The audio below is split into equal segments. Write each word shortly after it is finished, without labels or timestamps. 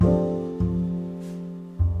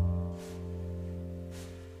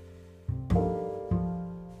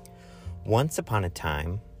Once upon a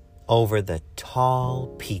time, over the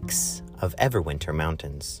tall peaks of Everwinter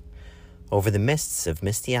Mountains, over the mists of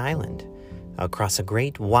Misty Island, across a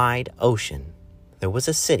great wide ocean, there was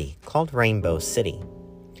a city called Rainbow City.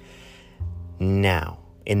 Now,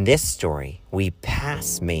 in this story, we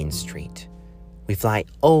pass Main Street. We fly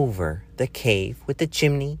over the cave with the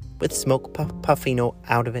chimney with smoke puffing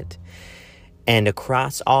out of it, and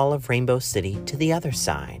across all of Rainbow City to the other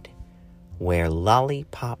side, where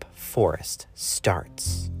Lollipop Forest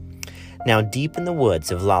starts. Now, deep in the woods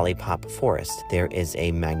of Lollipop Forest, there is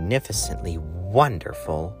a magnificently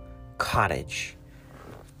wonderful cottage.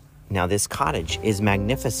 Now, this cottage is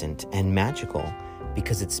magnificent and magical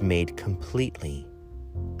because it's made completely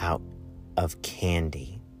out of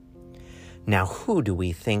candy. Now, who do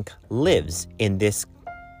we think lives in this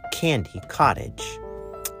candy cottage?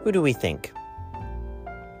 Who do we think?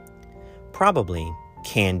 Probably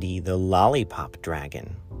Candy the Lollipop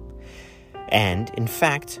Dragon. And, in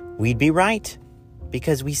fact, we'd be right,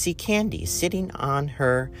 because we see Candy sitting on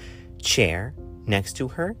her chair next to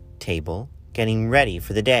her table, getting ready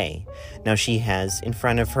for the day. Now, she has in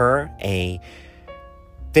front of her a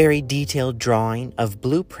very detailed drawing of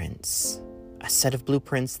blueprints, a set of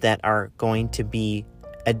blueprints that are going to be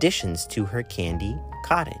additions to her candy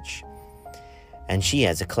cottage. And she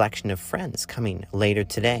has a collection of friends coming later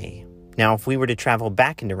today. Now, if we were to travel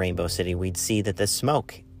back into Rainbow City, we'd see that the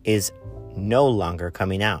smoke is no longer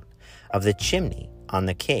coming out of the chimney on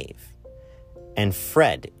the cave. And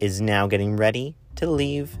Fred is now getting ready to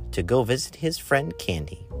leave to go visit his friend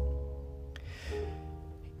Candy.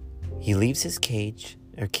 He leaves his cave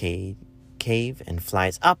and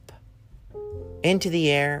flies up into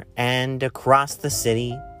the air and across the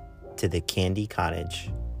city to the candy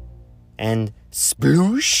cottage. And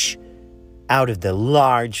sploosh! Out of the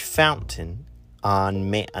large fountain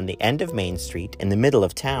on the end of Main Street, in the middle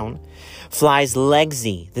of town, flies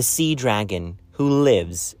Legsy, the sea dragon, who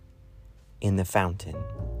lives in the fountain.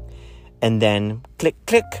 And then, click,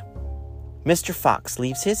 click, Mr. Fox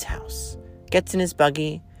leaves his house, gets in his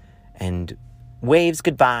buggy, and waves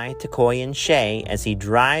goodbye to Coy and Shay as he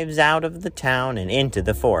drives out of the town and into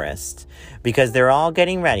the forest, because they're all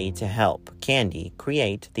getting ready to help Candy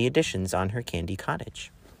create the additions on her candy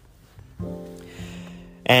cottage.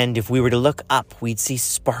 And if we were to look up, we'd see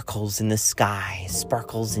sparkles in the sky,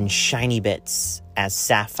 sparkles and shiny bits, as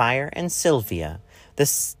Sapphire and Sylvia,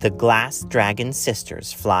 the glass dragon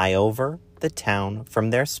sisters, fly over the town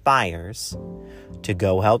from their spires to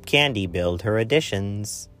go help Candy build her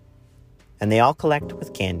additions. And they all collect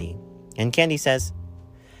with Candy. And Candy says,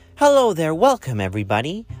 "Hello there, welcome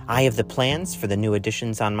everybody. I have the plans for the new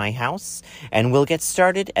additions on my house, and we'll get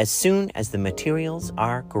started as soon as the materials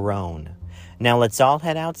are grown. Now let's all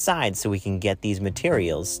head outside so we can get these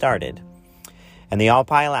materials started." And they all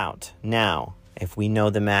pile out. Now, if we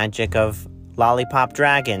know the magic of lollipop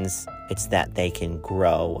dragons, it's that they can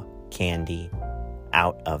grow candy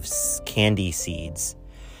out of candy seeds.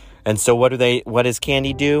 And so what does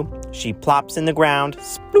Candy do? She plops in the ground,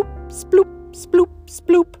 sploop, sploop, sploop,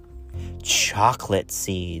 sploop, chocolate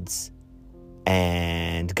seeds,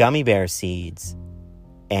 and gummy bear seeds,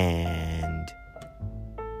 and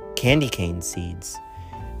candy cane seeds,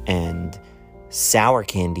 and sour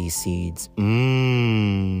candy seeds,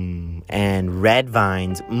 and red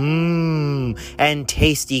vines, and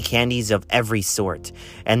tasty candies of every sort.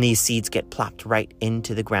 And these seeds get plopped right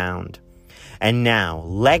into the ground. And now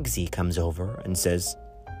Legsy comes over and says,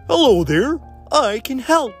 "Hello there, I can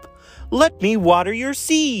help. Let me water your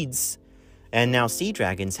seeds." And now sea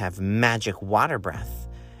dragons have magic water breath.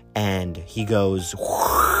 And he goes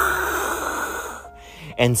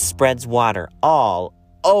and spreads water all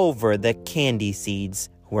over the candy seeds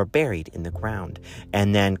who are buried in the ground.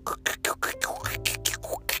 And then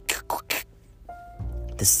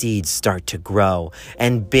the seeds start to grow,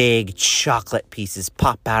 and big chocolate pieces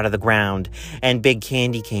pop out of the ground, and big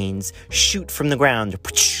candy canes shoot from the ground.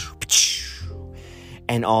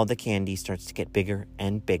 And all the candy starts to get bigger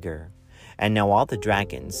and bigger. And now all the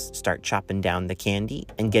dragons start chopping down the candy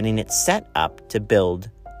and getting it set up to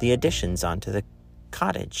build the additions onto the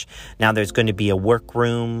cottage. Now there's going to be a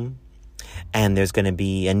workroom, and there's going to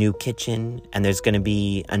be a new kitchen, and there's going to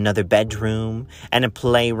be another bedroom and a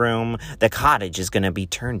playroom. The cottage is going to be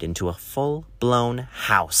turned into a full-blown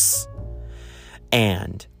house.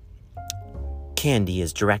 And Candy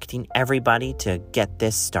is directing everybody to get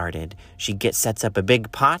this started. She sets up a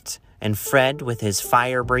big pot, and Fred, with his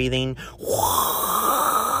fire breathing,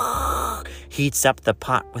 heats up the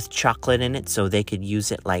pot with chocolate in it so they could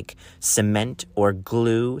use it like cement or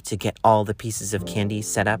glue to get all the pieces of candy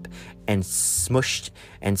set up and smushed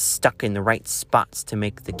and stuck in the right spots to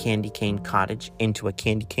make the candy cane cottage into a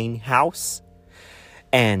candy cane house.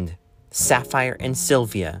 And Sapphire and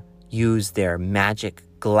Sylvia use their magic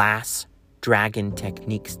glass dragon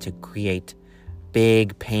techniques to create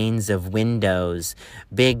big panes of windows,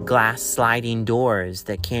 big glass sliding doors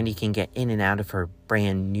that Candy can get in and out of her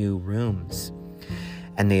brand new rooms.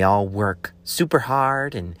 And they all work super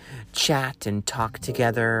hard and chat and talk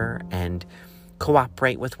together and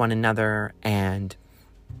cooperate with one another. And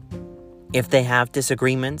if they have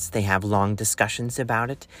disagreements, they have long discussions about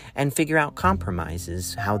it and figure out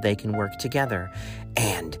compromises, how they can work together.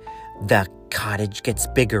 And the cottage gets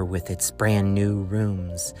bigger with its brand new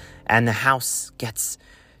rooms, and the house gets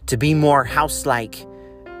to be more house-like,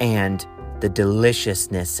 and the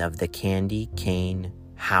deliciousness of the candy cane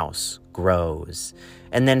house grows.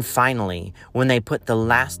 And then finally, when they put the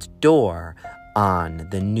last door on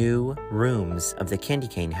the new rooms of the candy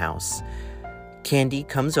cane house, Candy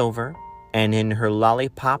comes over, and in her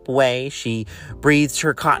lollipop way, she breathes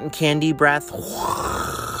her cotton candy breath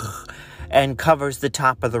and covers the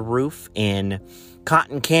top of the roof in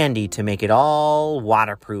cotton candy to make it all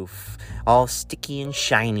waterproof, all sticky and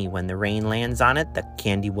shiny. When the rain lands on it, the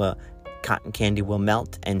cotton candy will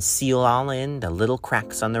melt and seal all in the little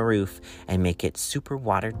cracks on the roof and make it super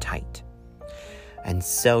watertight. And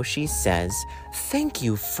so she says, "Thank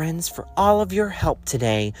you, friends, for all of your help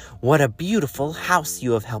today. What a beautiful house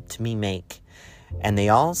you have helped me make." And they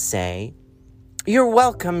all say, "You're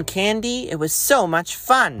welcome, Candy. It was so much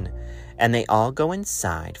fun." And they all go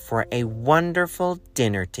inside for a wonderful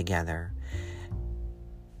dinner together.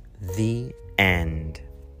 The end.